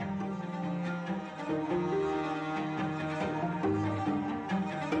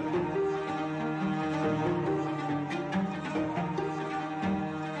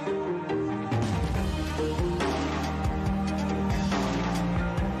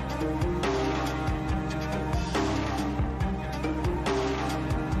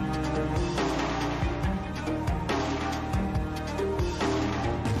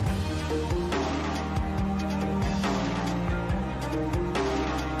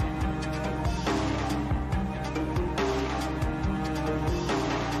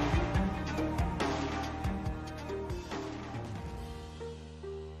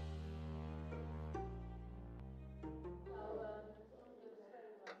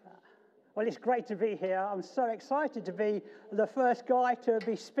Well, it's great to be here. I'm so excited to be the first guy to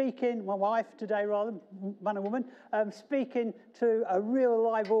be speaking, my wife today rather, man and woman, speaking to a real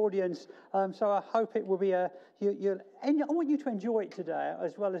live audience. So I hope it will be I want you to enjoy it today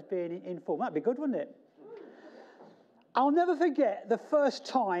as well as being informed. That'd be good, wouldn't it? I'll never forget the first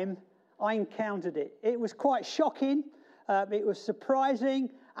time I encountered it. It was quite shocking. It was surprising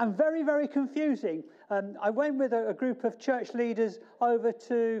and very, very confusing. I went with a group of church leaders over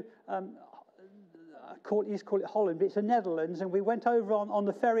to, you used to call it Holland, but it's the Netherlands, and we went over on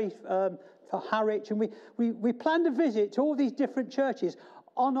the ferry for Harwich, and we planned a visit to all these different churches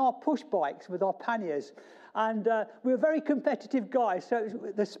on our push bikes with our panniers. And we were very competitive guys, so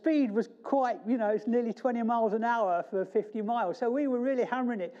the speed was quite, it's nearly 20 miles an hour for 50 miles, so we were really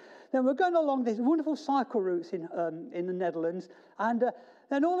hammering it. Then we're going along these wonderful cycle routes in the Netherlands, and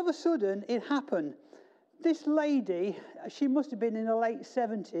then all of a sudden it happened. This lady, she must have been in the late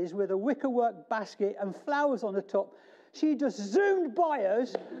 70s with a wickerwork basket and flowers on the top. She just zoomed by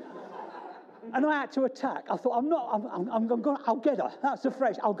us, and I had to attack. I thought, I'll get her. That's the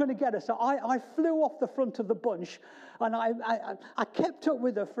phrase. I'm going to get her. So I flew off the front of the bunch, and I kept up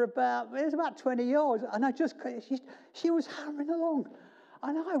with her for about 20 yards, and she was hammering along,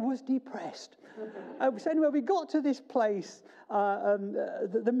 and I was depressed. So anyway, we got to this place,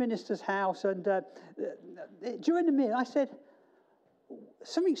 the minister's house, and during the meal, I said,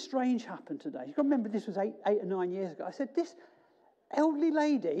 something strange happened today. You've got to remember this was eight or 9 years ago. I said, this elderly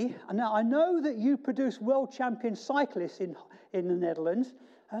lady, and now I know that you produce world champion cyclists in the Netherlands,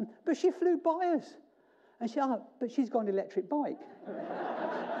 but she flew by us. And she said, but she's got an electric bike.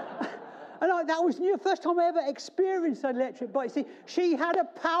 And that was the first time I ever experienced an electric bike. See, she had a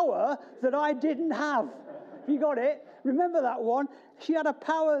power that I didn't have. You got it? Remember that one? She had a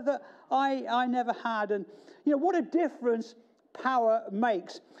power that I never had. And, what a difference power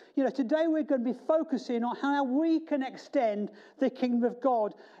makes. Today we're going to be focusing on how we can extend the kingdom of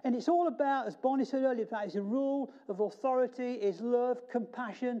God. And it's all about, as Bonnie said earlier, about his rule of authority, his love,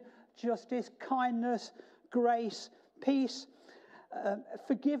 compassion, justice, kindness, grace, peace,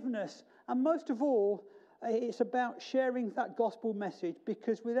 forgiveness. And most of all, it's about sharing that gospel message,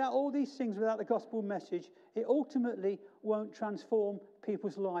 because without all these things, without the gospel message, it ultimately won't transform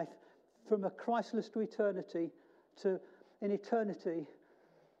people's life from a Christless to eternity to an eternity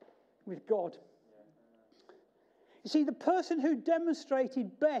with God. You see, the person who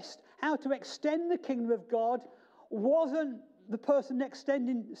demonstrated best how to extend the kingdom of God wasn't the person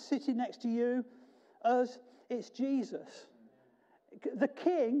sitting next to you, us. It's Jesus. The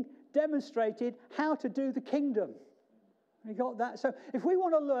King demonstrated how to do the kingdom. You got that? So if we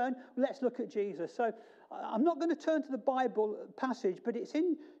want to learn, let's look at Jesus. So I'm not going to turn to the Bible passage, but it's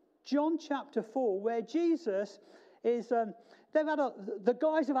in John chapter 4 where Jesus is... the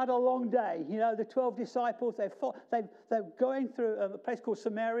guys have had a long day. The 12 disciples, they're going through a place called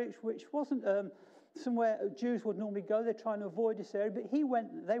Samaria, which wasn't somewhere Jews would normally go. They're trying to avoid this area, but they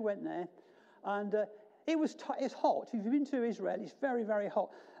went there, and it's hot. If you've been to Israel, it's very, very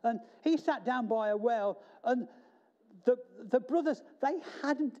hot. And he sat down by a well, and the brothers, they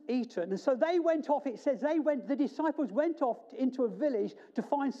hadn't eaten, and so they went off. It says the disciples went off into a village to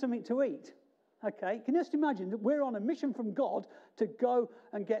find something to eat. Okay, can you just imagine that we're on a mission from God to go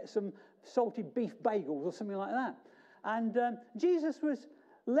and get some salted beef bagels or something like that? And Jesus was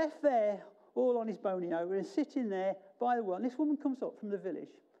left there all on his bony over and sitting there by the well. And this woman comes up from the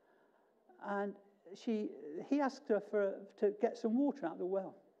village, and he asked her to get some water out of the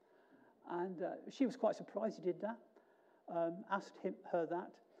well. And she was quite surprised he did that, asked her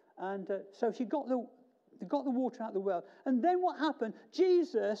that. And so she got the water out of the well. And then what happened?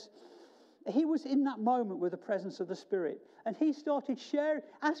 Jesus... he was in that moment with the presence of the Spirit, and he started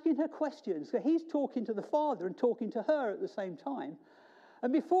asking her questions. So he's talking to the Father and talking to her at the same time.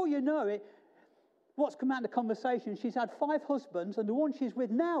 And before you know it, what's come out of the conversation, she's had 5 husbands, and the one she's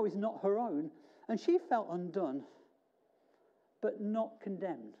with now is not her own. And she felt undone, but not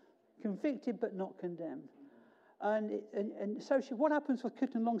condemned. Convicted, but not condemned. And so what happens, for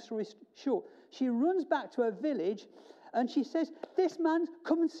cutting a long story short, she runs back to her village, and she says,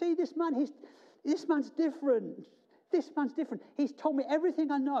 come and see this man. This man's different. This man's different. He's told me everything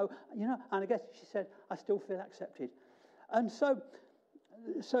I know. And I guess she said, I still feel accepted. And so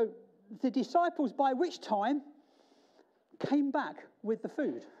the disciples, by which time, came back with the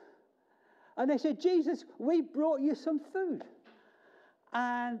food. And they said, Jesus, we brought you some food.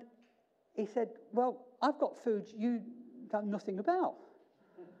 And he said, well, I've got food you know nothing about.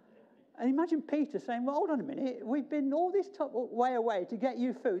 And imagine Peter saying, well, hold on a minute. We've been all this way away to get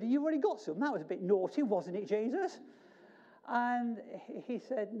you food, and you've already got some. That was a bit naughty, wasn't it, Jesus? And he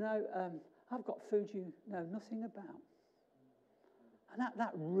said, no, I've got food you know nothing about. And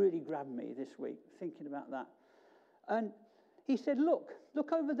that really grabbed me this week, thinking about that. And he said, look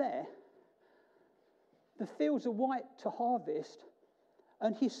over there. The fields are white to harvest.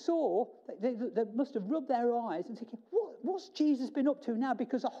 And he saw, they must have rubbed their eyes and thinking, what's Jesus been up to now?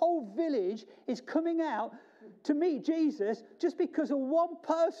 Because a whole village is coming out to meet Jesus just because one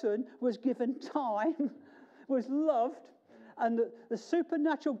person was given time, was loved, and the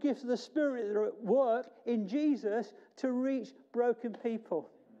supernatural gifts of the Spirit are at work in Jesus to reach broken people.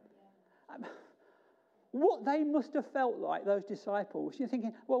 What they must have felt like, those disciples. You're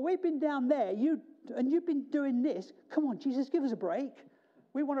thinking, well, we've been down there, and you've been doing this. Come on, Jesus, give us a break.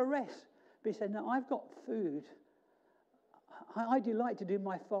 We want to rest. But he said, no, I've got food. I delight to do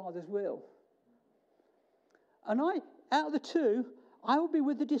my Father's will. And out of the two, I will be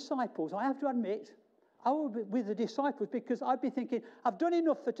with the disciples. I have to admit, I will be with the disciples because I'd be thinking, I've done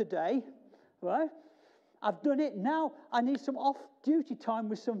enough for today, right? I've done it. Now I need some off-duty time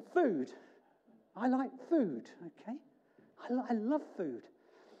with some food. I like food, okay? I love food.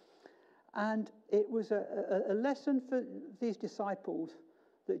 And it was a lesson for these disciples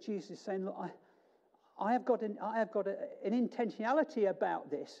that Jesus is saying, look, I have got an intentionality about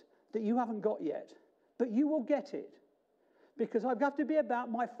this that you haven't got yet. But you will get it. Because I've got to be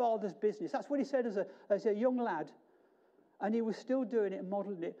about my Father's business. That's what he said as a young lad. And he was still doing it and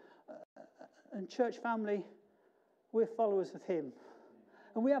modeling it. And church family, we're followers of him.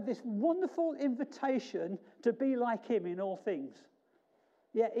 And we have this wonderful invitation to be like him in all things.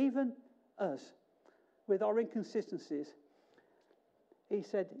 Yet even us, with our inconsistencies, he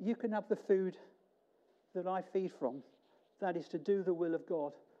said, you can have the food that I feed from. That is to do the will of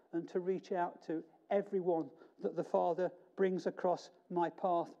God and to reach out to everyone that the Father brings across my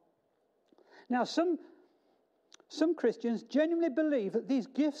path. Now, some Christians genuinely believe that these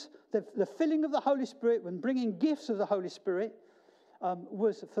gifts, the filling of the Holy Spirit, when bringing gifts of the Holy Spirit,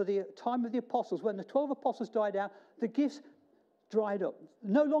 was for the time of the apostles. When the 12 apostles died out, the gifts dried up,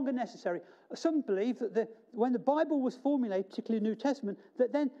 no longer necessary. Some believe that when the Bible was formulated, particularly the New Testament,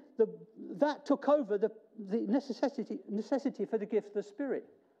 that then that took over the necessity for the gift of the Spirit.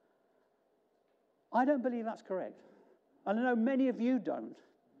 I don't believe that's correct. And I know many of you don't.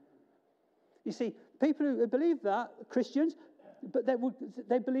 You see, people who believe that, Christians, but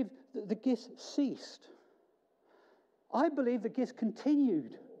they believe that the gifts ceased. I believe the gifts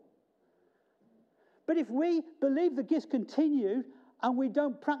continued. But if we believe the gifts continued and we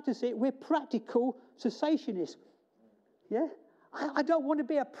don't practice it, we're practical cessationists. Yeah? I don't want to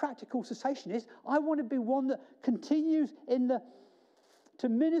be a practical cessationist. I want to be one that continues to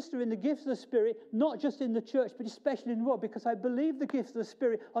minister in the gifts of the Spirit, not just in the church, but especially in the world, because I believe the gifts of the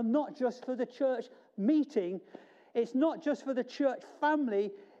Spirit are not just for the church meeting. It's not just for the church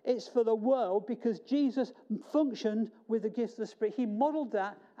family. It's for the world, because Jesus functioned with the gifts of the Spirit. He modeled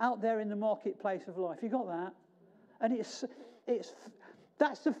that out there in the marketplace of life. You got that? And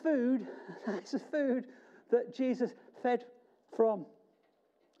that's the food. That's the food that Jesus fed from.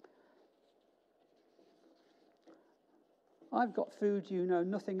 I've got food you know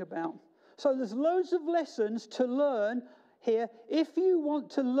nothing about. So there's loads of lessons to learn here if you want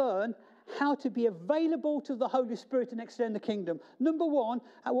to learn how to be available to the Holy Spirit and extend the kingdom. Number one,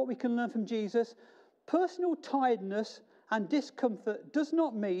 what we can learn from Jesus, personal tiredness and discomfort does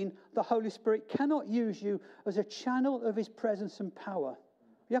not mean the Holy Spirit cannot use you as a channel of his presence and power.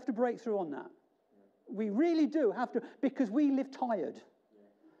 You have to break through on that. We really do have to, because we live tired.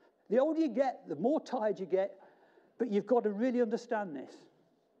 The older you get, the more tired you get, but you've got to really understand this.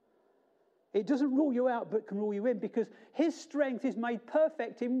 It doesn't rule you out, but can rule you in, because his strength is made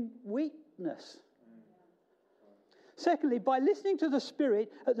perfect in weakness. Secondly, by listening to the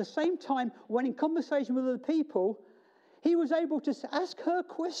Spirit at the same time when in conversation with other people, he was able to ask her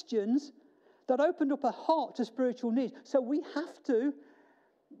questions that opened up her heart to spiritual needs. So we have to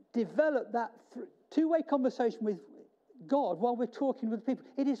develop that two-way conversation with God while we're talking with people.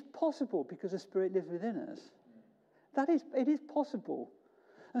 It is possible because the Spirit lives within us. It is possible.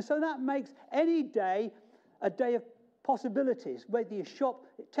 And so that makes any day a day of possibilities. Whether you shop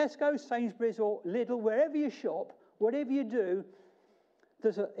at Tesco, Sainsbury's or Lidl, wherever you shop, whatever you do,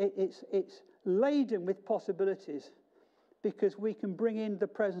 it's laden with possibilities because we can bring in the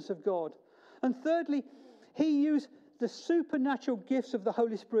presence of God. And thirdly, he used the supernatural gifts of the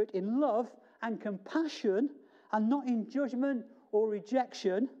Holy Spirit in love and compassion and not in judgment or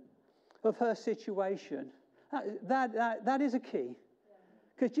rejection of her situation. That is a key.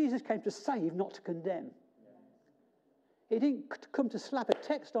 Because Jesus came to save, not to condemn. He didn't come to slap a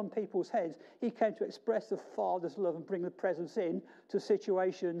text on people's heads. He came to express the Father's love and bring the presence in to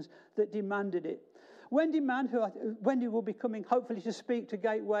situations that demanded it. Wendy Mann, Wendy will be coming hopefully to speak to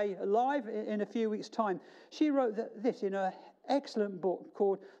Gateway Live in a few weeks' time. She wrote this in an excellent book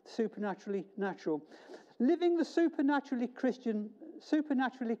called Supernaturally Natural. Living the supernaturally Christian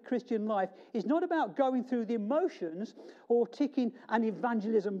life is not about going through the emotions or ticking an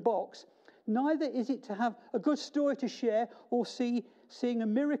evangelism box. Neither is it to have a good story to share or seeing a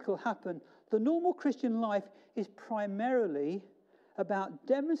miracle happen. The normal Christian life is primarily about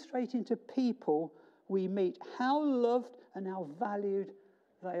demonstrating to people we meet how loved and how valued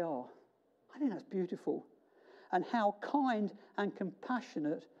they are. I think that's beautiful. And how kind and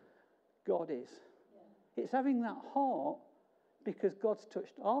compassionate God is. Yeah. It's having that heart, because God's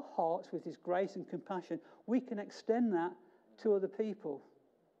touched our hearts with his grace and compassion. We can extend that to other people.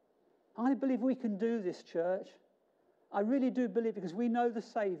 I believe we can do this, church. I really do believe, because we know the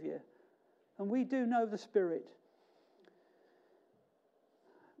Saviour and we do know the Spirit.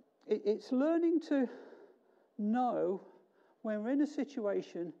 It's learning to know when we're in a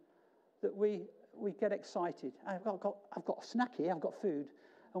situation that we get excited. I've got a snack here, I've got food.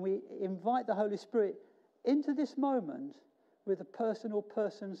 And we invite the Holy Spirit into this moment with a person or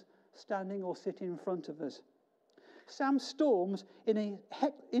persons standing or sitting in front of us. Sam Storms, in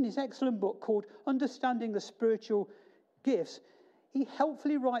his excellent book called Understanding the Spiritual Gifts, he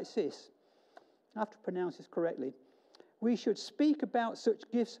helpfully writes this. I have to pronounce this correctly. We should speak about such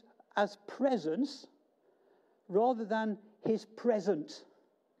gifts as presence rather than his present.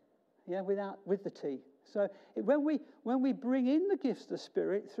 Yeah, with the T. So when we bring in the gifts of the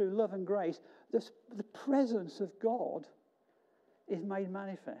Spirit through love and grace, the presence of God is made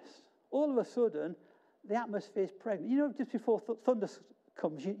manifest. All of a sudden, the atmosphere is pregnant. You know, just before thunder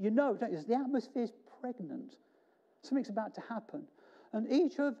comes, you know, don't you? The atmosphere is pregnant. Something's about to happen. And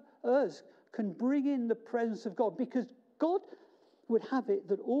each of us can bring in the presence of God, because God would have it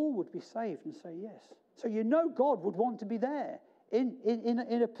that all would be saved and say yes. So you know God would want to be there in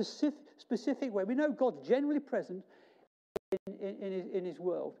a specific way. We know God's generally present in his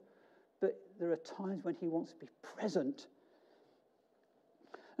world, but there are times when he wants to be present.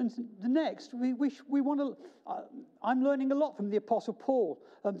 And the next, we want to. I'm learning a lot from the Apostle Paul.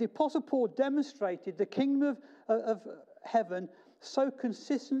 The Apostle Paul demonstrated the kingdom of heaven so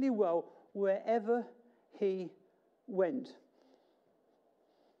consistently well wherever he went.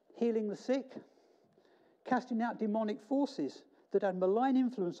 Healing the sick, casting out demonic forces that had malign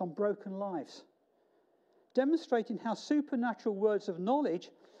influence on broken lives, demonstrating how supernatural words of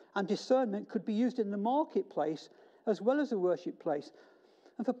knowledge and discernment could be used in the marketplace as well as the worship place.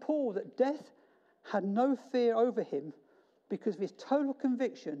 And for Paul, that death had no fear over him because of his total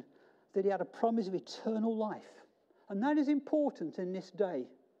conviction that he had a promise of eternal life. And that is important in this day.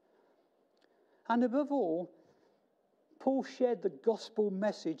 And above all, Paul shared the gospel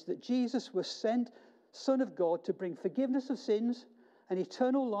message that Jesus was sent Son of God to bring forgiveness of sins and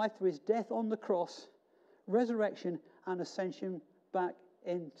eternal life through his death on the cross, resurrection and ascension back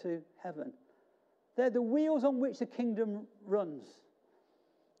into heaven. They're the wheels on which the kingdom runs.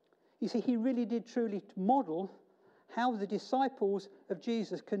 You see, he really did truly model how the disciples of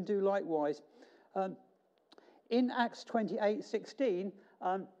Jesus can do likewise. In Acts 28:16,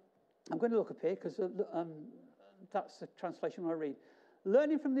 I'm going to look up here because that's the translation I read.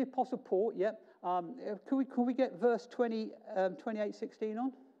 Learning from the Apostle Paul, yep. Could we get verse 28:16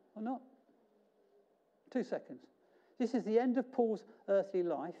 on or not? 2 seconds. This is the end of Paul's earthly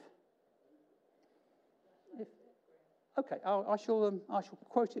life. Okay, I shall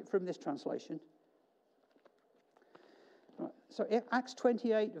quote it from this translation. Right, so Acts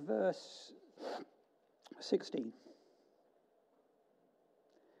 28, verse 16.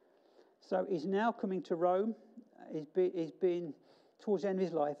 So he's now coming to Rome. He's been towards the end of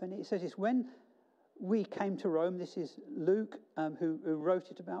his life, and it says this: when we came to Rome, this is Luke, who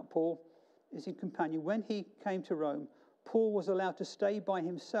wrote it about Paul, is his companion. When he came to Rome, Paul was allowed to stay by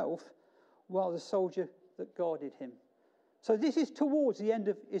himself while the soldier that guarded him. So this is towards the end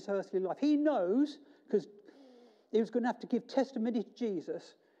of his earthly life. He knows, because he was going to have to give testimony to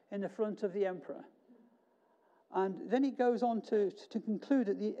Jesus in the front of the emperor. And then he goes on to conclude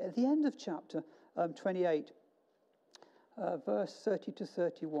at the end of chapter 28, verse 30 to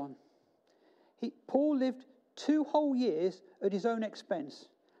 31. Paul lived 2 whole years at his own expense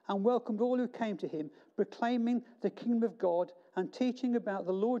and welcomed all who came to him, proclaiming the kingdom of God and teaching about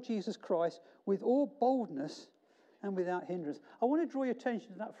the Lord Jesus Christ with all boldness and without hindrance. I want to draw your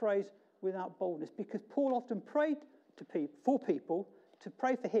attention to that phrase, without boldness, because Paul often prayed for people to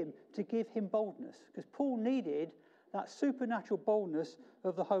pray for him, to give him boldness, because Paul needed that supernatural boldness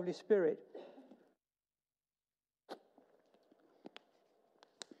of the Holy Spirit.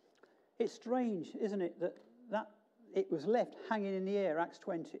 It's strange, isn't it, that it was left hanging in the air, Acts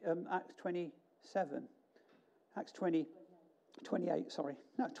 27, Acts 20, 28, sorry.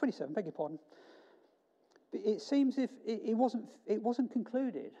 No, 27, beg your pardon. But it seems if it wasn't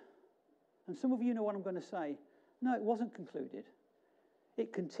concluded. And some of you know what I'm going to say. No, it wasn't concluded.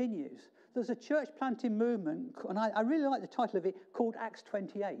 It continues. There's a church planting movement, and I really like the title of it, called Acts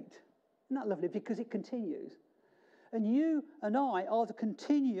 28. Isn't that lovely? Because it continues. And you and I are the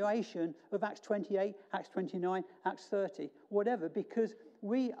continuation of Acts 28, Acts 29, Acts 30, whatever, because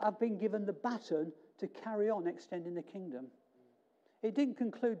we have been given the baton to carry on extending the kingdom. It didn't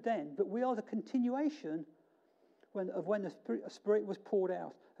conclude then, but we are the continuation of when the Spirit was poured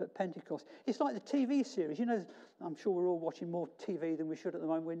out at Pentecost. It's like the TV series. You know, I'm sure we're all watching more TV than we should at the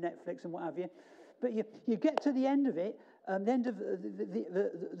moment with Netflix and what have you. But you get to the end of it, the end of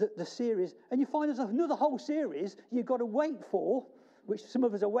the series, and you find there's another whole series you've got to wait for, which some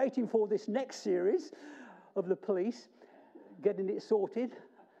of us are waiting for this next series of the police, getting it sorted.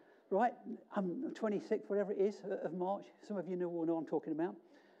 Right? 26th, whatever it is, of March. Some of you know what I'm talking about.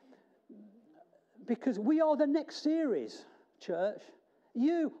 Because we are the next series, church.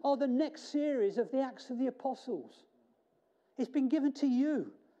 You are the next series of the Acts of the Apostles. It's been given to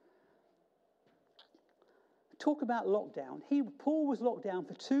you. Talk about lockdown. Paul was locked down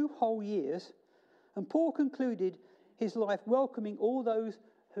for 2 whole years, and Paul concluded his life welcoming all those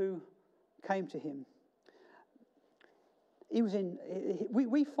who came to him.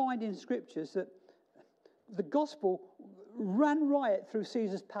 We find in scriptures that the gospel ran riot through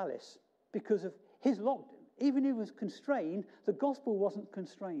Caesar's palace because of his lockdown. Even if he was constrained, the gospel wasn't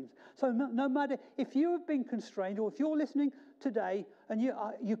constrained. So no matter if you have been constrained, or if you're listening today and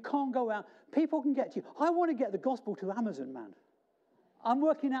you can't go out, people can get to you. I want to get the gospel to Amazon man. I'm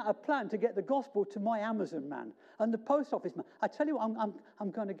working out a plan to get the gospel to my Amazon man and the post office man. I tell you what,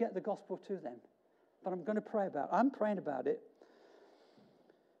 I'm going to get the gospel to them. But I'm going to pray about it. I'm praying about it.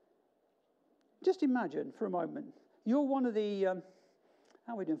 Just imagine for a moment, you're one of the,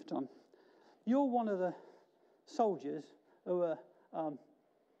 how are we doing for time? You're one of the soldiers who are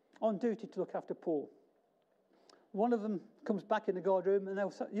on duty to look after Paul. One of them comes back in the guard room and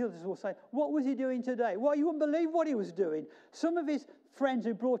the others will say, what was he doing today? Well, you wouldn't believe what he was doing. Some of his friends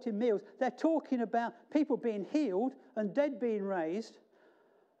who brought him meals, they're talking about people being healed and dead being raised.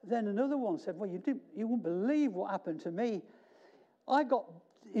 Then another one said, well, you wouldn't believe what happened to me.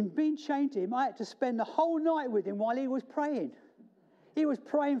 In being chained to him, I had to spend the whole night with him while he was praying. He was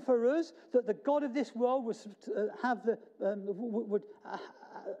praying for us that the God of this world would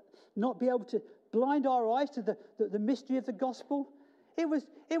not be able to blind our eyes to the mystery of the gospel. It was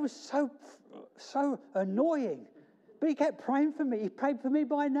so annoying. But he kept praying for me. He prayed for me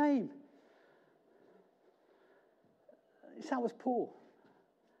by name. That was Paul.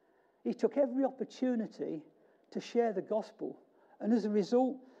 He took every opportunity to share the gospel. And as a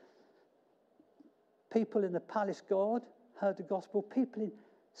result, people in the palace guard heard the gospel. People in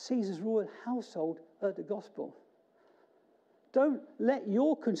Caesar's royal household heard the gospel. Don't let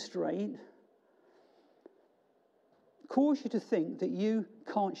your constraint cause you to think that you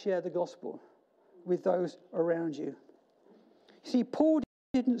can't share the gospel with those around you. You see, Paul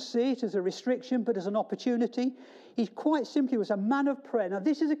didn't see it as a restriction, but as an opportunity. He quite simply was a man of prayer. Now,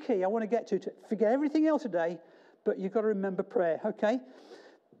 this is a key I want to get to forget everything else today, but you've got to remember prayer, okay?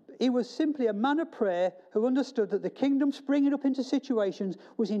 He was simply a man of prayer who understood that the kingdom springing up into situations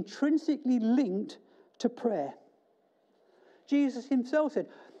was intrinsically linked to prayer. Jesus himself said,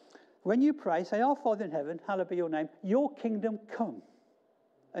 when you pray, say, Our Father in heaven, hallowed be your name, your kingdom come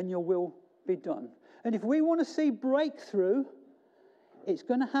and your will be done. And if we want to see breakthrough, it's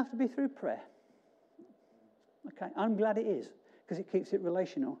going to have to be through prayer. Okay, I'm glad it is, because it keeps it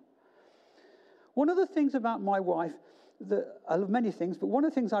relational. One of the things about my wife, I love many things, but one of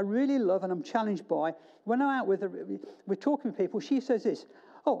the things I really love and I'm challenged by, when I'm out with her, we're talking to people, she says this,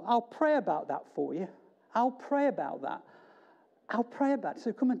 oh, I'll pray about that for you. I'll pray about that. I'll pray about it.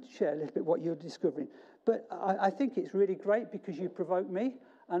 So come and share a little bit what you're discovering. But I think it's really great because you provoke me,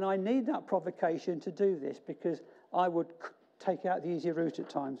 and I need that provocation to do this because I would take out the easy route at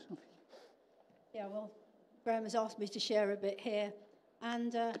times. Yeah, well, Graham has asked me to share a bit here.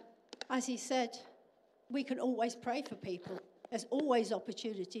 And as he said, we can always pray for people. There's always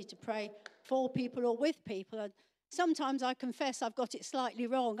opportunity to pray for people or with people. And sometimes I confess I've got it slightly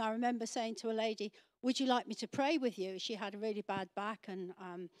wrong. I remember saying to a lady, would you like me to pray with you? She had a really bad back and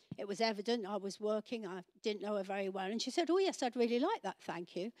it was evident I was working. I didn't know her very well. And she said, oh, yes, I'd really like that,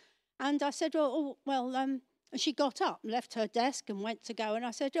 thank you. And I said, well, And she got up and left her desk and went to go. And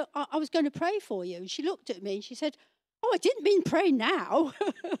I said, I was going to pray for you. And she looked at me and she said, oh, I didn't mean pray now.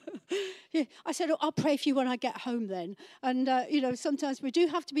 I said, I'll pray for you when I get home then. And, sometimes we do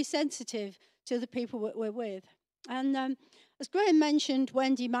have to be sensitive to the people that we're with. And as Graham mentioned,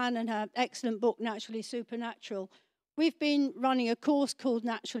 Wendy Mann and her excellent book, Naturally Supernatural, we've been running a course called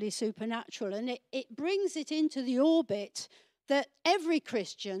Naturally Supernatural. And it brings it into the orbit that every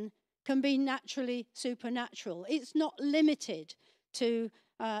Christian can be naturally supernatural. It's not limited to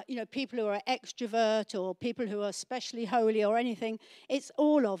people who are extrovert or people who are especially holy or anything. It's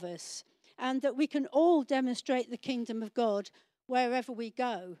all of us. And that we can all demonstrate the kingdom of God wherever we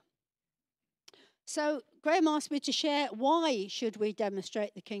go. So Graham asked me to share, why should we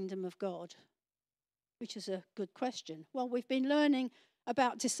demonstrate the kingdom of God? Which is a good question. Well, we've been learning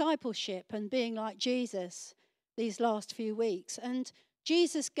about discipleship and being like Jesus these last few weeks. And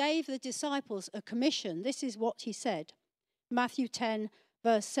Jesus gave the disciples a commission. This is what he said. Matthew 10,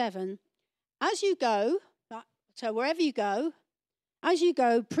 verse 7. As you go, so wherever you go, as you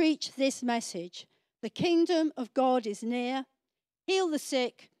go, preach this message. The kingdom of God is near. Heal the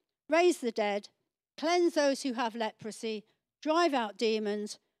sick, raise the dead, cleanse those who have leprosy, drive out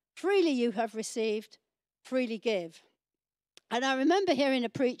demons. Freely you have received, freely give. And I remember hearing a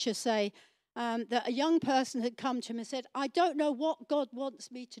preacher say, that a young person had come to him and said, I don't know what God wants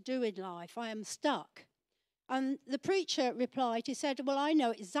me to do in life. I am stuck. And the preacher replied, he said, well, I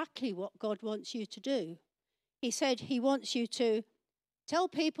know exactly what God wants you to do. He said he wants you to tell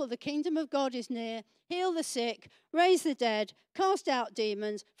people the kingdom of God is near, heal the sick, raise the dead, cast out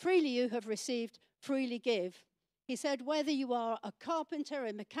demons, freely you have received, freely give. He said, whether you are a carpenter,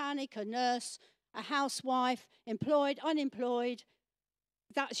 a mechanic, a nurse, a housewife, employed, unemployed,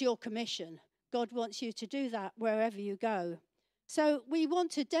 that's your commission. God wants you to do that wherever you go. So we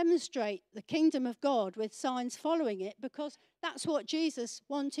want to demonstrate the kingdom of God with signs following it because that's what Jesus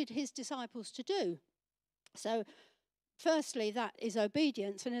wanted his disciples to do. So firstly, that is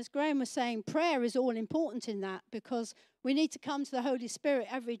obedience. And as Graham was saying, prayer is all important in that because we need to come to the Holy Spirit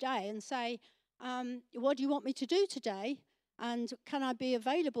every day and say, what do you want me to do today? And can I be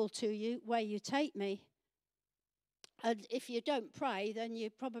available to you where you take me? And if you don't pray, then you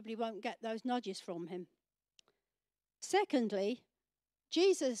probably won't get those nudges from him. Secondly,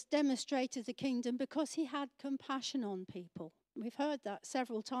 Jesus demonstrated the kingdom because he had compassion on people. We've heard that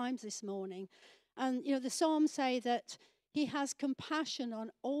several times this morning. And, the Psalms say that he has compassion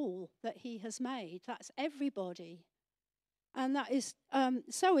on all that he has made. That's everybody. And that is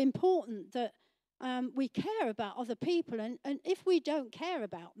so important that we care about other people. And if we don't care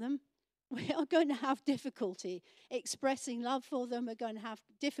about them, we are going to have difficulty expressing love for them. We're going to have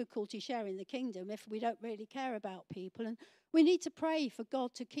difficulty sharing the kingdom if we don't really care about people. And we need to pray for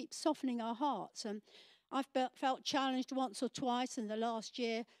God to keep softening our hearts. And I've felt challenged once or twice in the last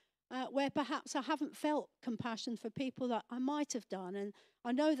year where perhaps I haven't felt compassion for people that I might have done. And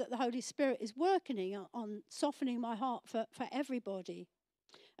I know that the Holy Spirit is working on softening my heart for everybody.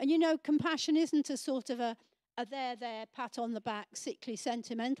 And compassion isn't a sort of a there, pat on the back, sickly,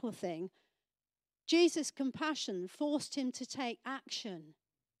 sentimental thing. Jesus' compassion forced him to take action,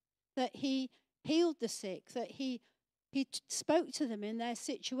 that he healed the sick, that he spoke to them in their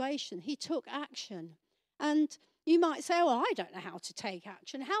situation. He took action. And you might say, I don't know how to take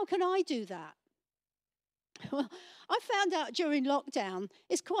action. How can I do that? Well, I found out during lockdown,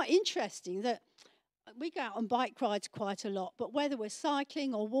 it's quite interesting that we go out on bike rides quite a lot, but whether we're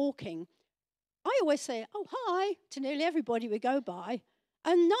cycling or walking, I always say, oh, hi, to nearly everybody we go by,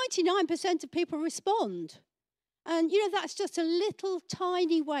 and 99% of people respond. And, that's just a little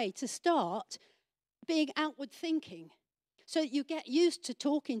tiny way to start being outward thinking. So you get used to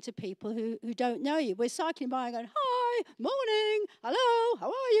talking to people who don't know you. We're cycling by and going, hi, morning, hello, how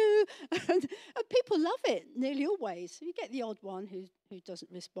are you? And people love it, nearly always. You get the odd one who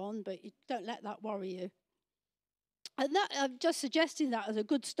doesn't respond, but you don't let that worry you. And that, I'm just suggesting that as a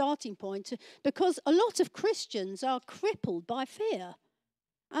good starting point, because a lot of Christians are crippled by fear.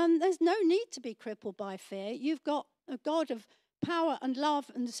 And there's no need to be crippled by fear. You've got a God of power and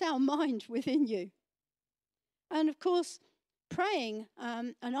love and a sound mind within you. And of course, praying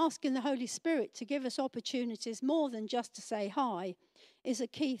and asking the Holy Spirit to give us opportunities more than just to say hi is a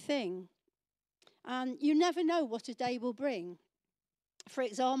key thing. And you never know what a day will bring. For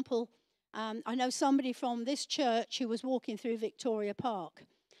example, I know somebody from this church who was walking through Victoria Park,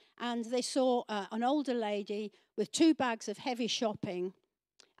 and they saw an older lady with 2 bags of heavy shopping,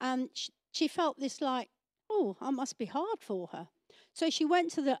 and she felt this like, oh, I must be hard for her. So she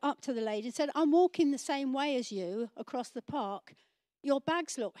went up to the lady and said, I'm walking the same way as you across the park. Your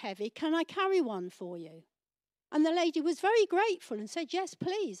bags look heavy. Can I carry one for you? And the lady was very grateful and said, yes,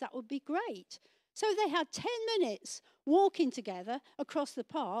 please, that would be great. So they had 10 minutes walking together across the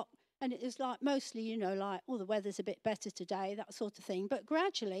park. And it was like mostly, you know, like, oh, the weather's a bit better today, that sort of thing. But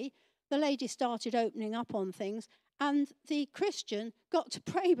gradually, the lady started opening up on things. And the Christian got to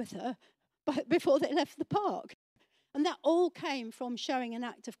pray with her before they left the park. And that all came from showing an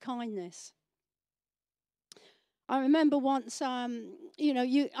act of kindness. I remember once, you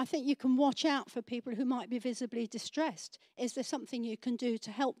know, I think you can watch out for people who might be visibly distressed. Is there something you can do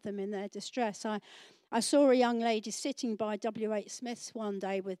to help them in their distress? I saw a young lady sitting by W.H. Smith's one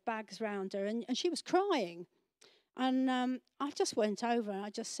day with bags round her, and she was crying. And I just went over and I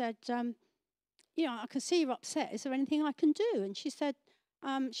just said, you know, I can see you're upset. Is there anything I can do? And she said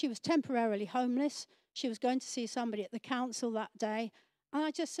she was temporarily homeless. She was going to see somebody at the council that day. And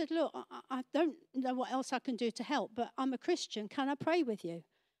I just said, look, I don't know what else I can do to help, but I'm a Christian. Can I pray with you?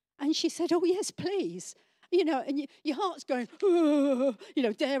 And she said, oh, yes, please. You know, and your heart's going, oh, you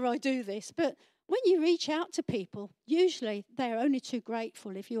know, dare I do this? But when you reach out to people, usually they're only too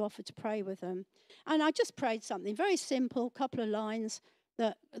grateful if you offer to pray with them. And I just prayed something very simple, couple of lines,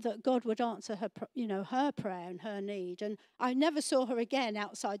 that God would answer her, you know, her prayer and her need. And I never saw her again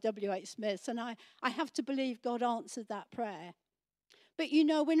outside W.H. Smith's, and I have to believe God answered that prayer. But, you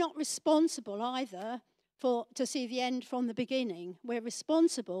know, we're not responsible either to see the end from the beginning. We're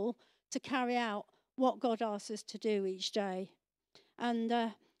responsible to carry out what God asks us to do each day.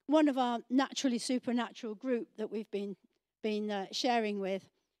 And one of our naturally supernatural group that we've been sharing with,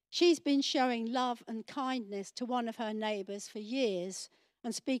 she's been showing love and kindness to one of her neighbours for years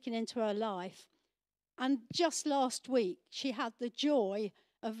and speaking into her life. And just last week, she had the joy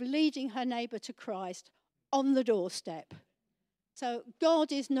of leading her neighbour to Christ on the doorstep. So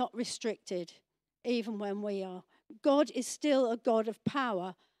God is not restricted, even when we are. God is still a God of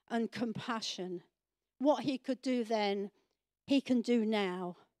power and compassion. What he could do then, he can do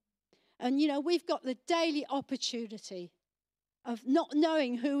now. And, you know, we've got the daily opportunity of not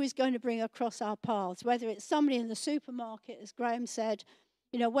knowing who is going to bring across our paths, whether it's somebody in the supermarket, as Graham said,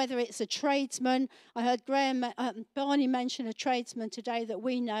 you know, whether it's a tradesman. I heard Barney mention a tradesman today that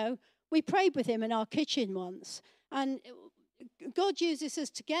we know. We prayed with him in our kitchen once. And God uses us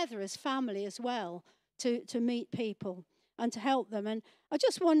together as family as well to meet people and to help them. And I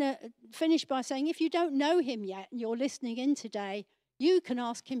just want to finish by saying, if you don't know him yet and you're listening in today, you can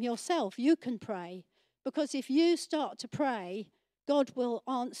ask him yourself. You can pray. Because if you start to pray, God will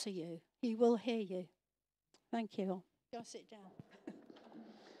answer you. He will hear you. Thank you. Go sit down.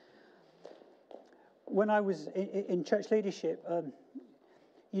 When I was in church leadership,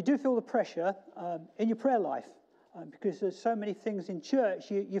 you do feel the pressure in your prayer life. Because there's so many things in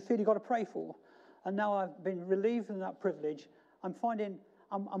church you feel you've got to pray for. And now I've been relieved from that privilege. I'm finding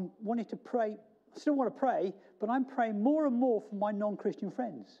I'm wanting to pray. I still want to pray, but I'm praying more and more for my non-Christian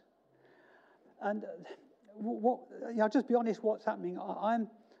friends. And I'll just be honest what's happening.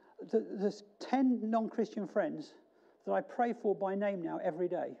 There's 10 non-Christian friends that I pray for by name now every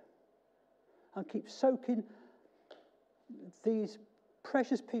day. And keep soaking these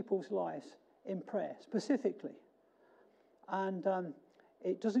precious people's lives in prayer, specifically. And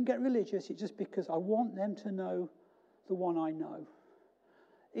it doesn't get religious. It's just because I want them to know the one I know.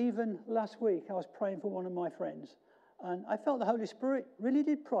 Even last week, I was praying for one of my friends. And I felt the Holy Spirit really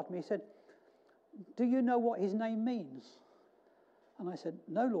did prod me. He said, do you know what his name means? And I said,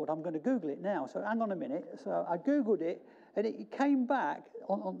 no, Lord, I'm going to Google it now. So hang on a minute. So I Googled it, and it came back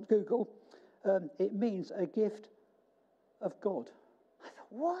on Google. It means a gift of God. I thought,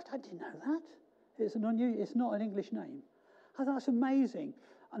 what? I didn't know that. It's not an English name. I thought, that's amazing.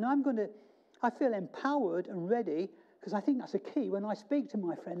 And I feel empowered and ready, because I think that's a key when I speak to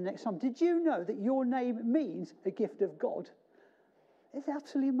my friend next time. Did you know that your name means a gift of God? It's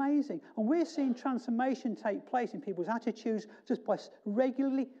absolutely amazing. And we're seeing transformation take place in people's attitudes just by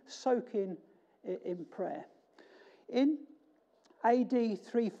regularly soaking in prayer. In AD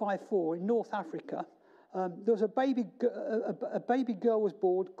 354 in North Africa, there was a baby girl was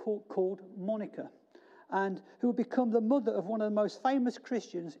born called Monica, and who would become the mother of one of the most famous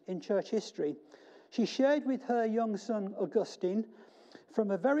Christians in church history. She shared with her young son Augustine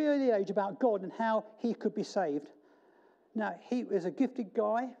from a very early age about God and how he could be saved. Now, he was a gifted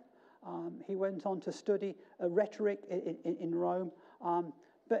guy. He went on to study rhetoric in Rome,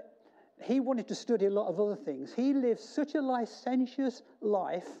 but he wanted to study a lot of other things. He lived such a licentious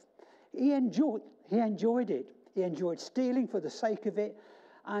life. He enjoyed it. He enjoyed stealing for the sake of it.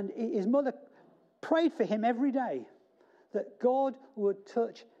 And his mother prayed for him every day that God would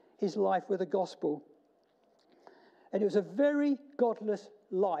touch his life with the gospel. And it was a very godless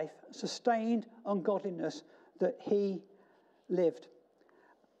life, sustained ungodliness, that he lived.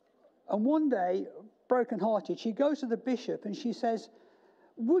 And one day, broken-hearted, she goes to the bishop and she says,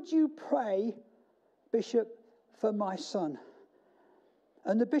 "Would you pray, Bishop, for my son?"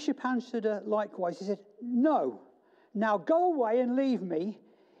 And the bishop answered her likewise. He said, "No. Now go away and leave me.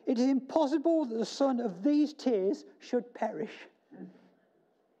 It is impossible that the son of these tears should perish."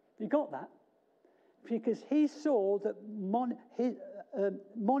 You got that? Because he saw that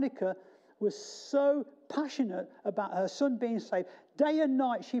Monica was so passionate about her son being saved. Day and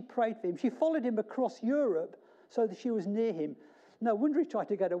night she prayed for him. She followed him across Europe so that she was near him. No wonder he tried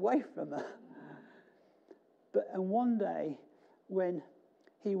to get away from her. And one day, when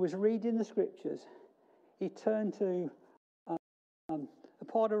he was reading the scriptures, he turned to a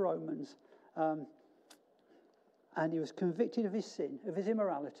part of Romans, and he was convicted of his sin, of his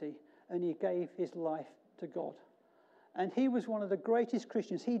immorality, and he gave his life to God. And he was one of the greatest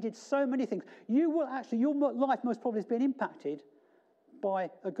Christians. He did so many things. Your life most probably has been impacted by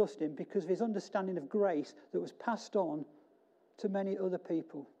Augustine because of his understanding of grace that was passed on to many other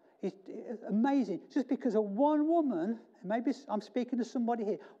people. It's amazing. Just because of one woman, maybe I'm speaking to somebody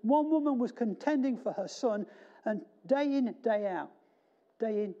here, one woman was contending for her son, and day in, day out,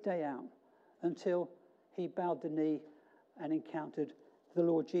 until he bowed the knee and encountered the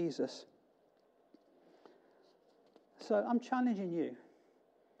Lord Jesus. So I'm challenging you.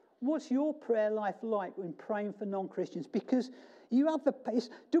 What's your prayer life like when praying for non-Christians? Because you have it's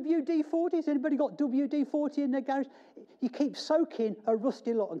WD-40. Has anybody got WD-40 in their garage? You keep soaking a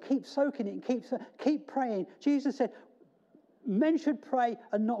rusty lot and keep soaking it and keep praying. Jesus said, men should pray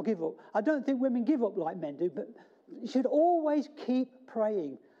and not give up. I don't think women give up like men do, but you should always keep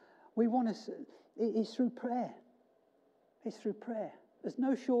praying. It's through prayer. It's through prayer. There's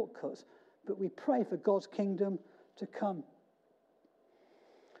no shortcuts, but we pray for God's kingdom to come.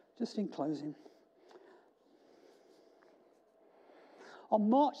 Just in closing. On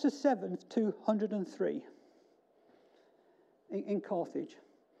March the 7th, 203, in Carthage,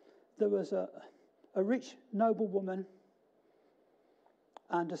 there was a rich noblewoman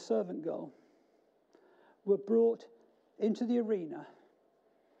and a servant girl were brought into the arena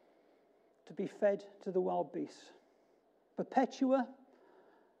to be fed to the wild beasts. Perpetua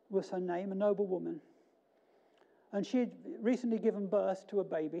was her name, a noble woman. And she had recently given birth to a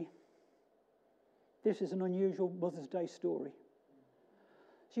baby. This is an unusual Mother's Day story.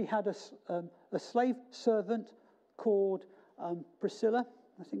 She had a slave servant called Priscilla.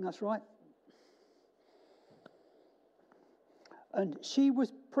 I think that's right. And she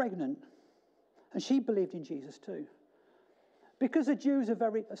was pregnant. And she believed in Jesus too. Because the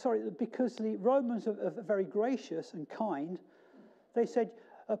Romans are very gracious and kind, they said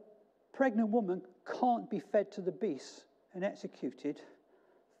a pregnant woman can't be fed to the beasts and executed.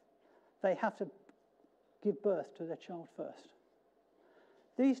 They have to give birth to their child first.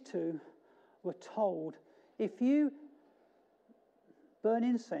 These two were told, if you burn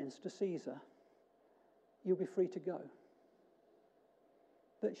incense to Caesar, you'll be free to go.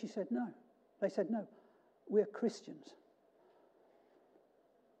 But she said no. They said no. We're Christians.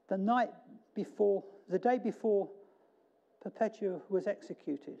 The day before Perpetua was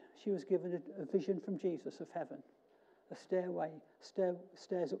executed, she was given a vision from Jesus of heaven, a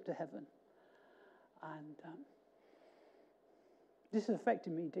stairs up to heaven. And this has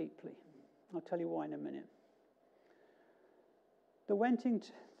affected me deeply. I'll tell you why in a minute. They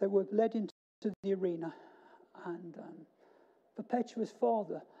were led into the arena, and Perpetua's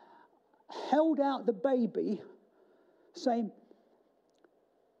father held out the baby, saying,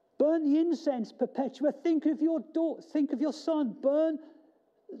 "Burn the incense, Perpetua. Think of your daughter. Think of your son. Burn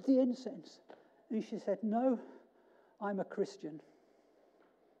the incense." And she said, "No, I'm a Christian."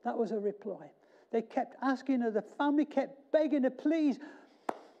 That was her reply. They kept asking her. The family kept begging her, "Please,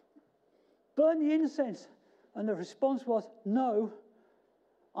 burn the incense." And the response was, "No,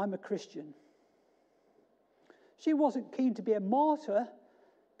 I'm a Christian." She wasn't keen to be a martyr,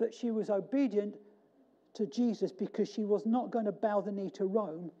 but she was obedient to Jesus because she was not going to bow the knee to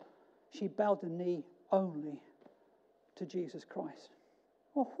Rome. She bowed the knee only to Jesus Christ.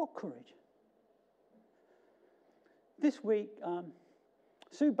 Well, what courage. This week,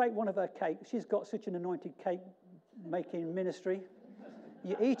 Sue baked one of her cakes. She's got such an anointed cake making ministry.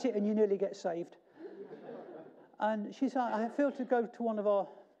 You eat it and you nearly get saved. And she said, "I feel to go to one of our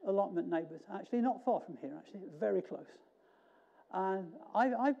allotment neighbours, actually not far from here, actually very close." And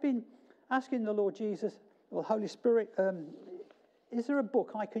I've been asking the Lord Jesus, or Holy Spirit, is there a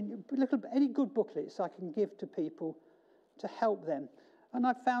book any good booklets I can give to people to help them? And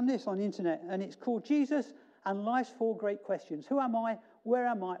I found this on the internet, and it's called Jesus and Life's Four Great Questions. Who am I? Where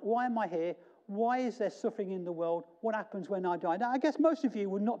am I? Why am I here? why is there suffering in the world? What happens when I die? Now, I guess most of you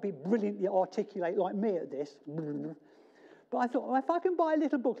would not be brilliantly articulate like me at this. But I thought, well, if I can buy a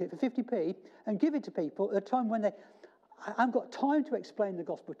little booklet for 50p and give it to people at a time when I haven't got time to explain the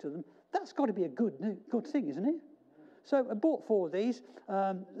gospel to them, that's got to be a good thing, isn't it? So I bought 4 of these.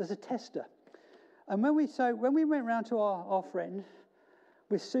 There's a tester. And when we went round to our friend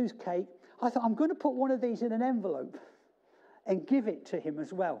with Sue's cake, I thought, I'm going to put one of these in an envelope and give it to him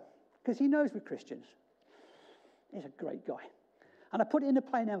as well, because he knows we're Christians. He's a great guy. And I put it in a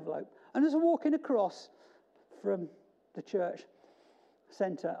plain envelope. And as I'm walking across from the church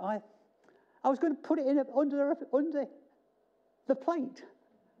centre, I was going to put it in under the plate.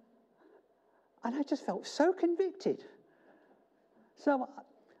 And I just felt so convicted. So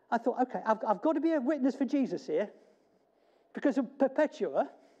I thought, okay, I've got to be a witness for Jesus here because of Perpetua,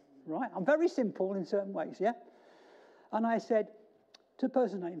 right? I'm very simple in certain ways, yeah? And I said to the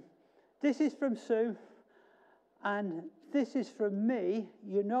person's name, this is from Sue, and this is from me.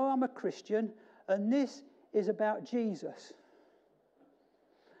 You know I'm a Christian, and this is about Jesus.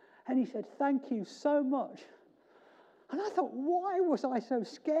 And he said, thank you so much. And I thought, why was I so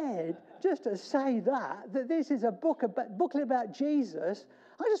scared just to say that this is a booklet about Jesus?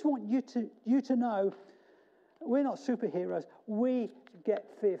 I just want you to know we're not superheroes. We get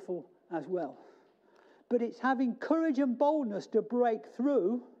fearful as well. But it's having courage and boldness to break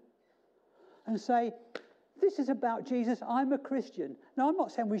through and say, this is about Jesus. I'm a Christian. Now, I'm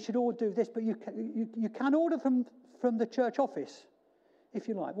not saying we should all do this, but you can order from the church office, if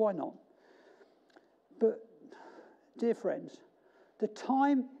you like. Why not? But, dear friends, the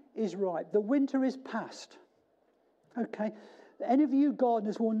time is right. The winter is past. Okay? Any of you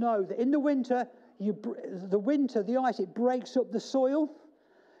gardeners will know that in the winter, the ice, it breaks up the soil.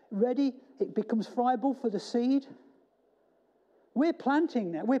 Ready, it becomes friable for the seed. We're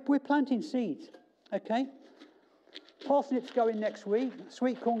planting now. We're planting seeds. Okay? Parsnips go in next week.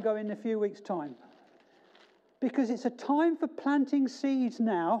 Sweet corn go in a few weeks' time. Because it's a time for planting seeds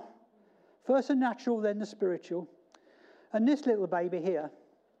now. First the natural, then the spiritual. And this little baby here,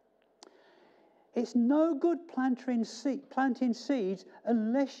 it's no good planting seeds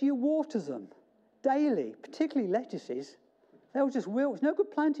unless you water them daily, particularly lettuces. They'll just wilt. It's no good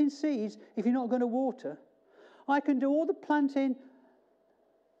planting seeds if you're not going to water. I can do all the planting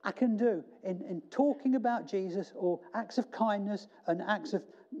I can do in talking about Jesus or acts of kindness and acts of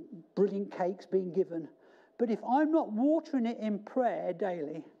brilliant cakes being given. But if I'm not watering it in prayer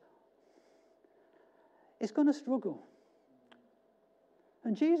daily, it's going to struggle.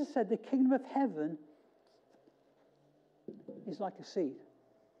 And Jesus said the kingdom of heaven is like a seed.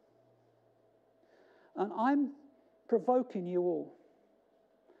 And I'm provoking you all.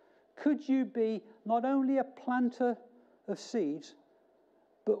 Could you be not only a planter of seeds,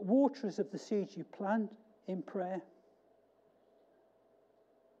 but waterers of the seeds you plant in prayer?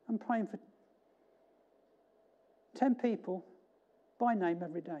 I'm praying for 10 people by name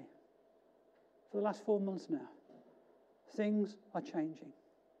every day for the last 4 months now. Things are changing.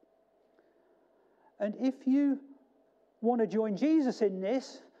 And if you want to join Jesus in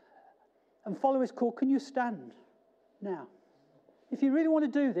this and follow his call, can you stand now? If you really want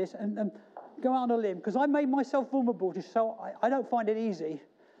to do this and go out on a limb, because I made myself vulnerable, so I don't find it easy,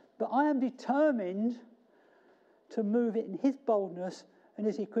 but I am determined to move it in his boldness and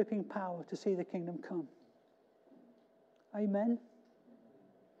his equipping power to see the kingdom come. Amen?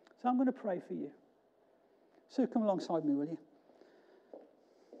 So I'm going to pray for you. Sue, come alongside me, will you?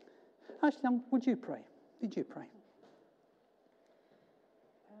 Actually, would you pray? Did you pray?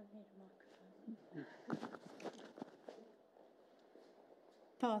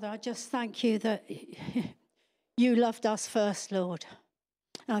 Father, I just thank you that you loved us first, Lord.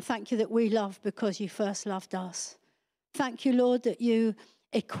 And I thank you that we love because you first loved us. Thank you, Lord, that you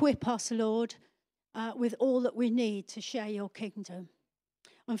equip us, Lord, with all that we need to share your kingdom.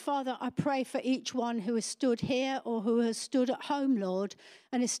 And Father, I pray for each one who has stood here or who has stood at home, Lord,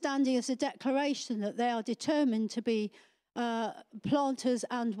 and is standing as a declaration that they are determined to be planters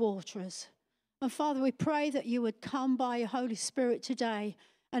and waterers. And Father, we pray that you would come by your Holy Spirit today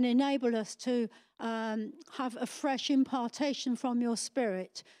and enable us to have a fresh impartation from your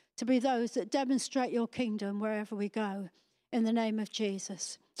Spirit to be those that demonstrate your kingdom wherever we go. In the name of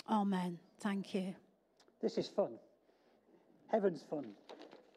Jesus. Amen. Thank you. This is fun. Heaven's fun.